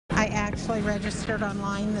actually registered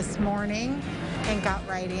online this morning and got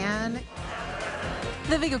right in.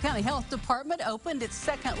 The Vigo County Health Department opened its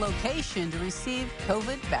second location to receive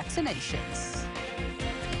COVID vaccinations.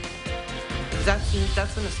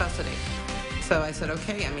 That's a necessity. So I said,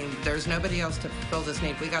 okay, there's nobody else to fill this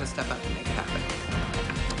need. We got to step up and make it happen.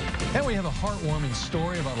 And we have a heartwarming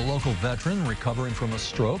story about a local veteran recovering from a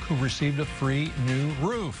stroke who received a free new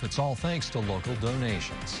roof. It's all thanks to local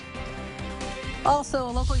donations. Also, a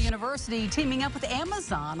local university teaming up with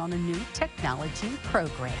Amazon on a new technology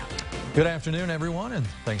program. Good afternoon, everyone, and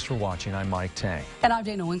thanks for watching. I'm Mike Tang. And I'm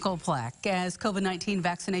Dana Winkle-Plack. As COVID-19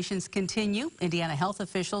 vaccinations continue, Indiana health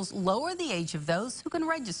officials lower the age of those who can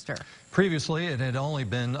register. Previously, it had only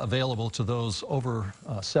been available to those over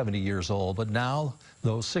 70 years old, but now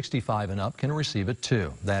those 65 and up can receive it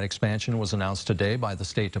too. That expansion was announced today by the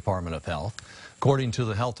State Department of Health. According to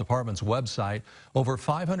the Health Department's website, over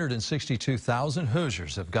 562,000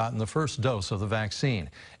 Hoosiers have gotten the first dose of the vaccine,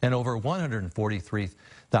 and over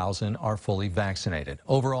 143,000 are fully vaccinated.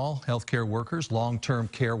 Overall, healthcare workers, long-term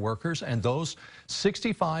care workers, and those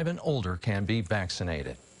 65 and older can be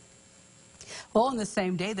vaccinated. Well, on the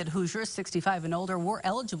same day that Hoosiers 65 and older were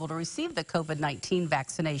eligible to receive the COVID-19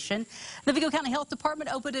 vaccination, the Vigo County Health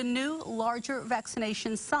Department opened a new, larger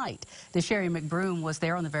vaccination site. DeSherry McBroom was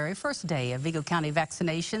there on the very first day of Vigo County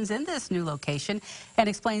vaccinations in this new location and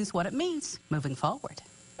explains what it means moving forward.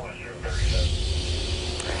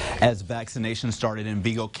 As vaccinations started in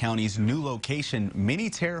Vigo County's new location,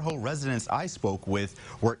 many Terre Haute residents I spoke with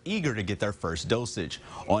were eager to get their first dosage.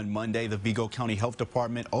 On Monday, the Vigo County Health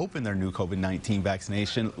Department opened their new COVID-19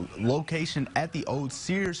 vaccination location at the old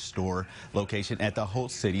Sears store location at the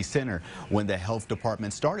Holt City Center. When the health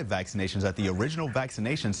department started vaccinations at the original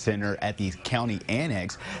vaccination center at the county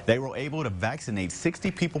annex, they were able to vaccinate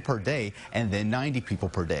 60 people per day and then 90 people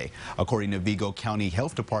per day. According to Vigo County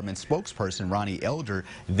Health Department spokesperson Ronnie Elder,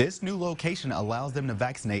 this new location allows them to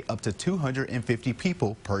vaccinate up to 250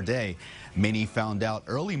 people per day. Many found out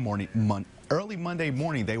early Monday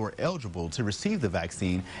morning they were eligible to receive the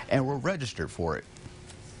vaccine and were registered for it.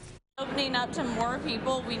 Opening up to more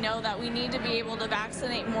people, we know that we need to be able to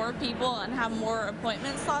vaccinate more people and have more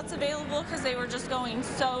appointment slots available because they were just going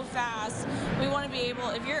so fast. We want to be able,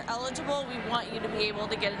 if you're eligible, we want you to be able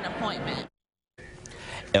to get an appointment.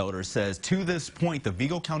 Elder says to this point, the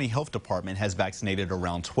Vigo County Health Department has vaccinated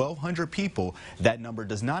around 1,200 people. That number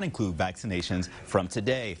does not include vaccinations from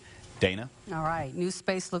today. Dana? All right, new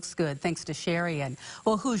space looks good. Thanks to Sherry. And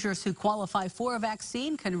well, Hoosiers who qualify for a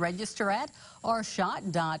vaccine can register at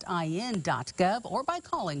rshot.in.gov or by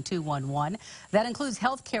calling 211. That includes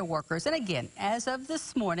healthcare workers. And again, as of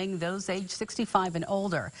this morning, those age 65 and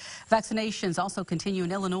older. Vaccinations also continue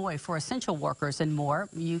in Illinois for essential workers and more.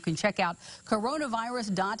 You can check out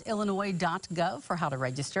coronavirus.illinois.gov for how to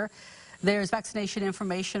register. There's vaccination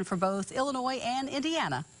information for both Illinois and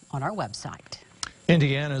Indiana on our website.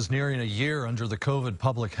 Indiana is nearing a year under the COVID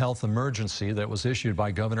public health emergency that was issued by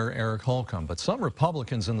Governor Eric Holcomb. But some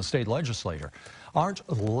Republicans in the state legislature aren't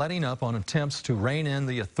letting up on attempts to rein in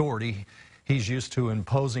the authority he's used to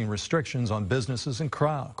imposing restrictions on businesses and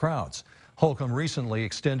crowds. Holcomb recently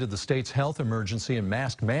extended the state's health emergency and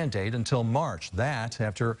mask mandate until March. That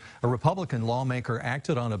after a Republican lawmaker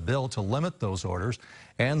acted on a bill to limit those orders,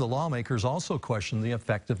 and the lawmakers also questioned the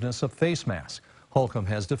effectiveness of face masks. Holcomb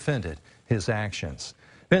has defended his actions.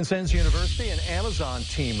 Vincennes University and Amazon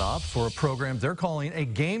team up for a program they're calling a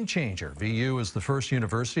game changer. VU is the first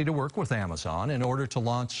university to work with Amazon in order to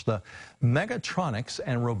launch the Mechatronics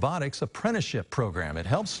and Robotics Apprenticeship Program. It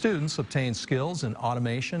helps students obtain skills in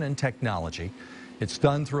automation and technology. It's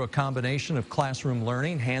done through a combination of classroom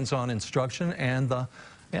learning, hands-on instruction, and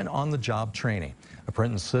on-the-job training.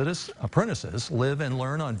 Apprentices live and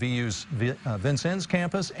learn on VU's Vincennes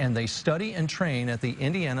campus, and they study and train at the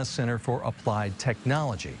Indiana Center for Applied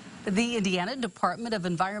Technology. The Indiana Department of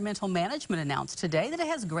Environmental Management announced today that it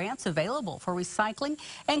has grants available for recycling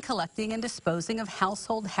and collecting and disposing of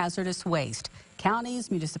household hazardous waste. Counties,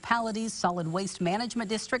 municipalities, solid waste management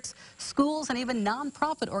districts, schools, and even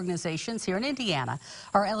nonprofit organizations here in Indiana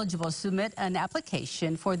are eligible to submit an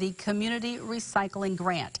application for the Community Recycling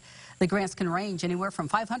Grant. The grants can range anywhere from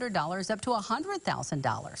 $500 up to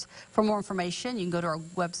 $100,000. For more information, you can go to our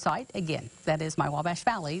website. Again, that is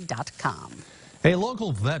mywabashvalley.com. A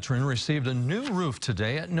local veteran received a new roof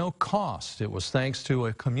today at no cost. It was thanks to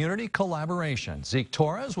a community collaboration. Zeke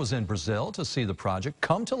Torres was in Brazil to see the project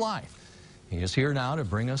come to life. He is here now to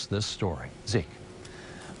bring us this story. Zeke.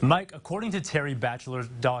 Mike, according to Terry Batchelor's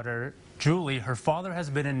daughter, Julie, her father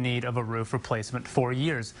has been in need of a roof replacement for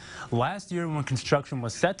years. Last year, when construction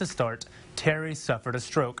was set to start, Terry suffered a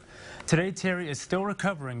stroke. Today, Terry is still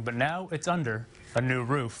recovering, but now it's under a new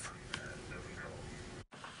roof.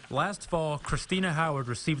 Last fall, Christina Howard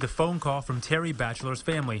received a phone call from Terry Batchelor's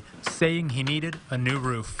family saying he needed a new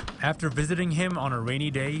roof. After visiting him on a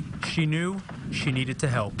rainy day, she knew she needed to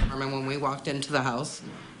help. I remember when we walked into the house,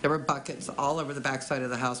 there were buckets all over the backside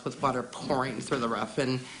of the house with water pouring through the roof.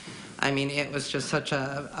 And I mean, it was just such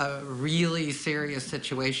a really serious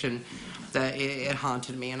situation that it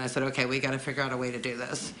haunted me. And I said, okay, we got to figure out a way to do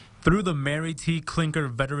this. Through the Mary T.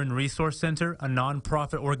 Klinker Veteran Resource Center, a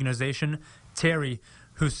nonprofit organization, Terry,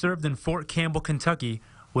 who served in Fort Campbell, Kentucky,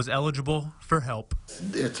 was eligible for help.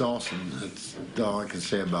 It's awesome. That's all I can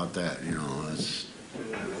say about that. You know, it's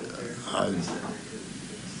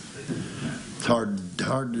hard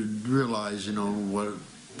to realize, you know, what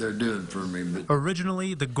they're doing for me. But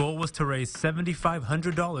originally, the goal was to raise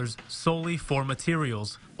 $7,500 solely for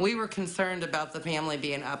materials. We were concerned about the family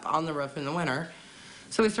being up on the roof in the winter,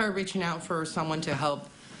 so we started reaching out for someone to help.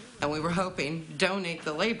 And we were hoping donate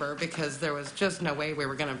the labor because there was just no way we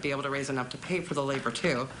were going to be able to raise enough to pay for the labor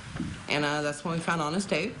too. And that's when we found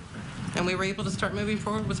Honest Abe, and we were able to start moving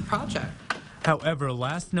forward with the project. However,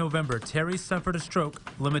 last November, Terry suffered a stroke,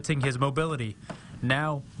 limiting his mobility.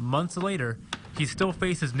 Now, months later, he still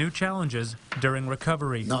faces new challenges during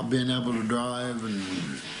recovery. Not being able to drive and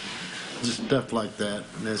just stuff like that.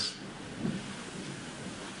 And it's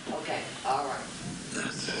Okay, all right.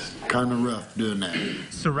 It's kind of rough doing that.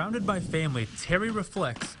 Surrounded by family, Terry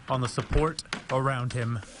reflects on the support around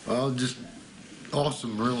him. Well, just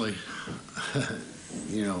awesome, really.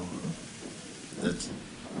 You know, that's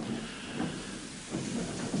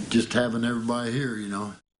just having everybody here, you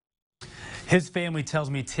know. His family tells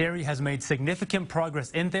me Terry has made significant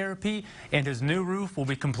progress in therapy, and his new roof will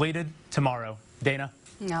be completed tomorrow. Dana?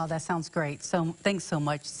 No, that sounds great. So thanks so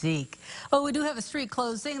much, Zeke. Oh, we do have a street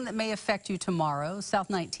closing that may affect you tomorrow. South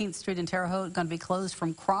 19th Street in Terre Haute going to be closed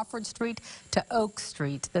from Crawford Street to Oak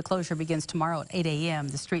Street. The closure begins tomorrow at 8 a.m.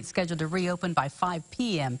 The street's scheduled to reopen by 5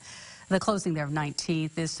 p.m. The closing there of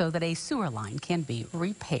 19th is so that a sewer line can be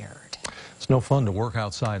repaired. It's no fun to work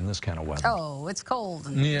outside in this kind of weather. Oh, it's cold.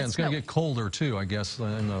 And yeah, it's going to get colder too, I guess,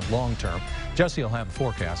 in the long term. Jesse will have the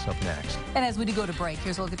forecast up next. And as we do go to break,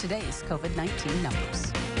 here's a look at today's COVID-19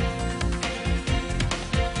 numbers.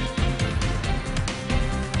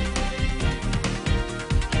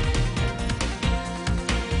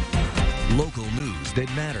 Local news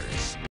that matters.